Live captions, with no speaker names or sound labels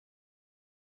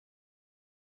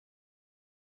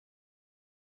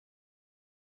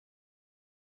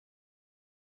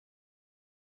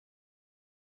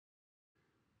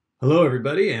Hello,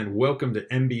 everybody, and welcome to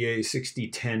MBA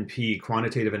 6010P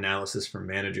Quantitative Analysis for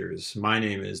Managers. My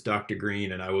name is Dr.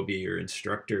 Green, and I will be your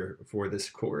instructor for this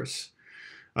course.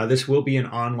 This will be an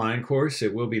online course.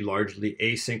 It will be largely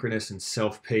asynchronous and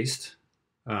self-paced,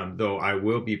 though I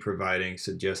will be providing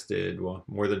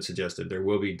more than suggested, there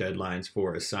will be deadlines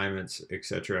for assignments,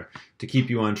 etc., to keep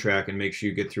you on track and make sure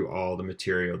you get through all the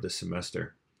material this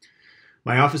semester.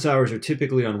 My office hours are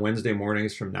typically on Wednesday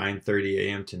mornings from 9:30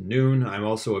 a.m. to noon. I'm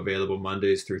also available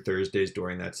Mondays through Thursdays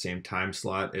during that same time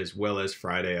slot, as well as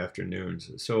Friday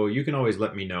afternoons. So you can always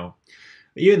let me know.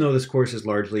 Even though this course is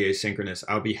largely asynchronous,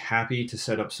 I'll be happy to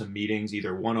set up some meetings,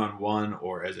 either one-on-one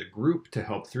or as a group, to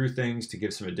help through things, to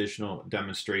give some additional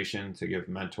demonstration, to give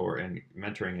mentoring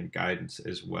and guidance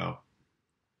as well.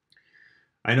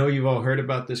 I know you've all heard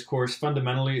about this course.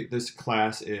 Fundamentally, this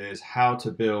class is how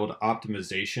to build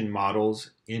optimization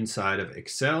models inside of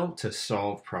Excel to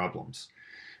solve problems.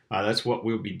 That's what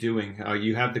we'll be doing.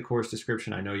 You have the course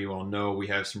description. I know you all know we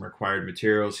have some required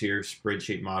materials here,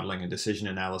 spreadsheet modeling and decision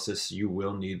analysis. You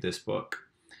will need this book.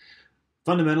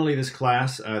 Fundamentally, this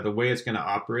class, the way it's going to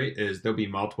operate is there'll be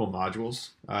multiple modules.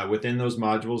 Within those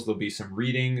modules, there'll be some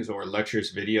readings or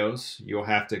lectures videos. You'll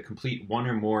have to complete one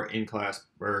or more in class,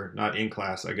 or not in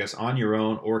class, I guess, on your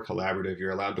own or collaborative.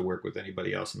 You're allowed to work with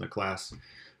anybody else in the class.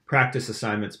 Practice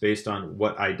assignments based on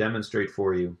what I demonstrate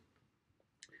for you.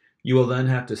 You will then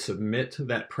have to submit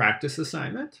that practice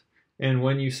assignment. And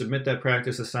when you submit that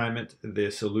practice assignment,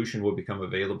 the solution will become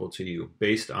available to you.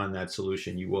 Based on that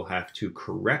solution, you will have to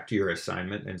correct your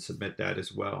assignment and submit that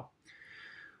as well.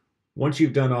 Once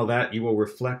you've done all that, you will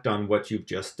reflect on what you've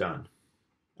just done.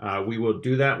 We will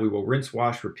do that. We will rinse,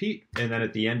 wash, repeat. And then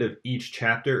at the end of each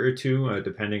chapter or two,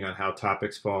 depending on how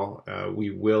topics fall,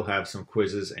 we will have some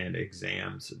quizzes and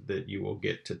exams that you will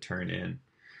get to turn in.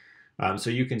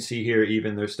 So you can see here,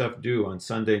 even there's stuff due on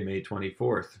Sunday, May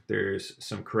 24th. There's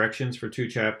some corrections for 2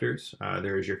 chapters.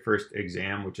 There is your first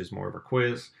exam, which is more of a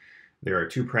quiz. There are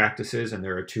 2 practices, and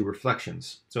there are 2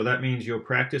 reflections. So that means you'll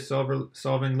practice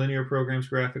solving linear programs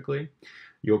graphically,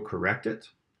 you'll correct it,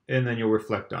 and then you'll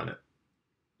reflect on it.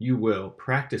 You will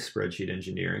practice spreadsheet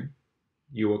engineering,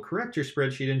 you will correct your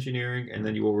spreadsheet engineering, and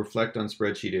then you will reflect on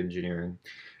spreadsheet engineering.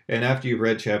 And after you've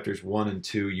read chapters 1 and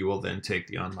 2, you will then take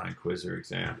the online quiz or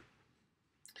exam.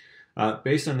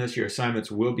 Based on this, your assignments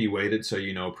will be weighted, so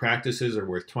you know practices are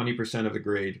worth 20% of the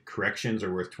grade, corrections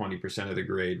are worth 20% of the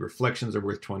grade, reflections are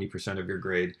worth 20% of your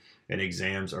grade, and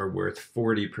exams are worth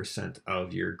 40%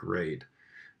 of your grade.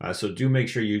 So do make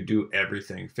sure you do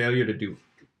everything. Failure to do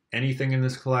anything in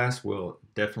this class will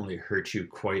definitely hurt you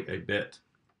quite a bit.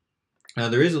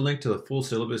 There is a link to the full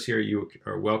syllabus here. You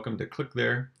are welcome to click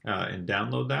there and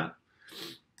download that.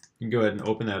 You can go ahead and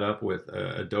open that up with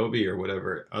Adobe or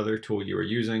whatever other tool you are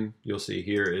using. You'll see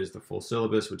here is the full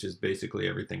syllabus, which is basically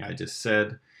everything I just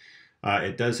said.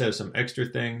 It does have some extra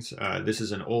things. This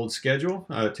is an old schedule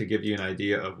to give you an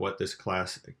idea of what this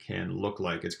class can look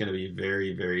like. It's going to be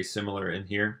very, very similar in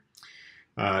here.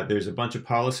 There's a bunch of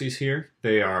policies here.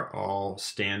 They are all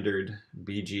standard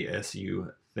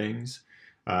BGSU things.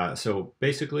 So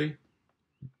basically,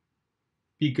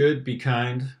 be good, be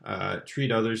kind,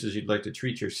 treat others as you'd like to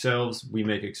treat yourselves. We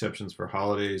make exceptions for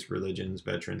holidays, religions,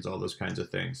 veterans, all those kinds of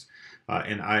things.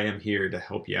 And I am here to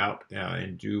help you out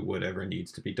and do whatever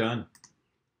needs to be done.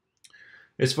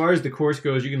 As far as the course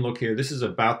goes, you can look here. This is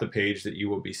about the page that you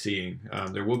will be seeing.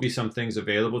 There will be some things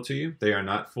available to you. They are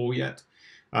not full yet.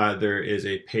 There is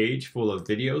a page full of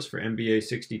videos for MBA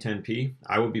 6010P.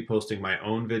 I will be posting my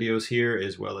own videos here,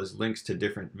 as well as links to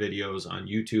different videos on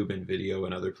YouTube and video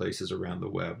and other places around the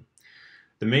web.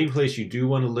 The main place you do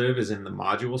want to live is in the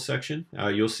module section.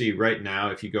 You'll see right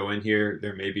now, if you go in here,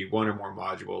 there may be 1 or more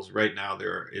modules. Right now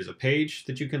there is a page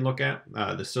that you can look at.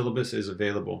 The syllabus is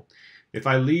available. If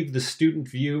I leave the student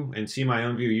view and see my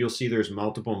own view, you'll see there's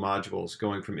multiple modules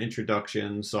going from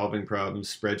introduction, solving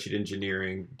problems, spreadsheet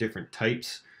engineering, different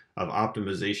types of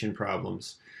optimization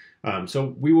problems.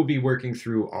 So we will be working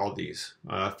through all these.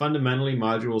 Fundamentally,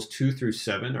 modules 2 through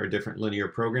 7 are different linear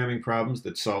programming problems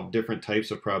that solve different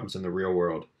types of problems in the real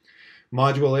world.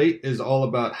 Module 8 is all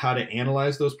about how to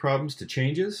analyze those problems to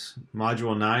changes.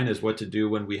 Module 9 is what to do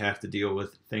when we have to deal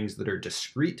with things that are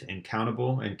discrete and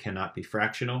countable and cannot be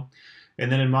fractional. And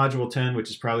then in Module 10,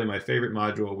 which is probably my favorite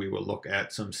module, we will look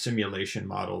at some simulation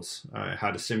models,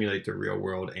 how to simulate the real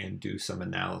world and do some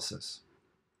analysis.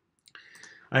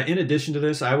 In addition to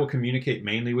this, I will communicate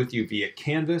mainly with you via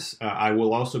Canvas. I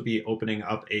will also be opening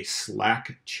up a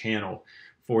Slack channel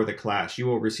for the class. You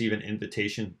will receive an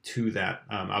invitation to that.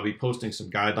 I'll be posting some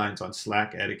guidelines on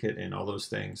Slack etiquette and all those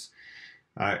things.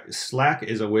 Slack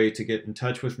is a way to get in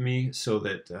touch with me so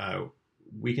that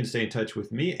we can stay in touch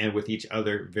with me and with each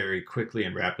other very quickly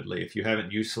and rapidly. If you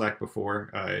haven't used Slack before,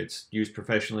 it's used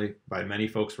professionally by many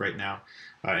folks right now,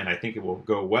 and I think it will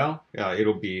go well.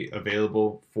 It'll be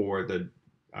available for the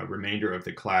remainder of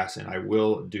the class, and I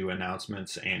will do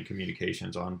announcements and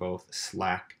communications on both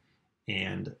Slack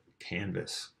and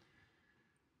Canvas.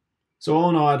 So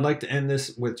all in all, I'd like to end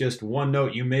this with just one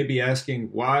note. You may be asking,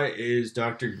 why is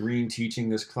Dr. Green teaching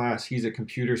this class? He's a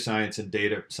computer science and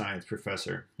data science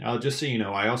professor. Just so you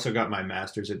know, I also got my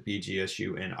master's at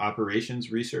BGSU in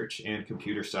operations research and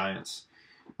computer science.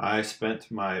 I spent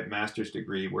my master's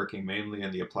degree working mainly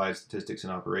in the applied statistics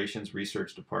and operations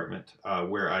research department,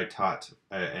 where I taught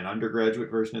an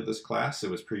undergraduate version of this class. It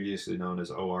was previously known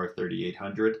as OR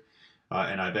 3800.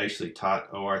 And I've actually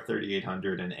taught OR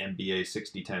 3800 and MBA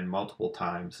 6010 multiple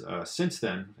times since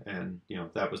then, and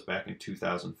that was back in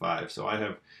 2005. So I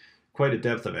have quite a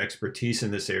depth of expertise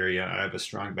in this area. I have a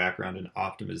strong background in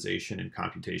optimization and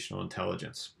computational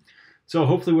intelligence. So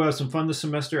hopefully we'll have some fun this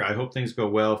semester. I hope things go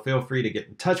well. Feel free to get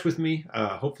in touch with me.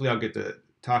 Hopefully I'll get to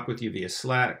talk with you via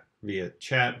Slack, via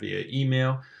chat, via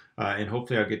email, and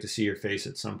hopefully I'll get to see your face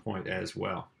at some point as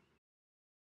well.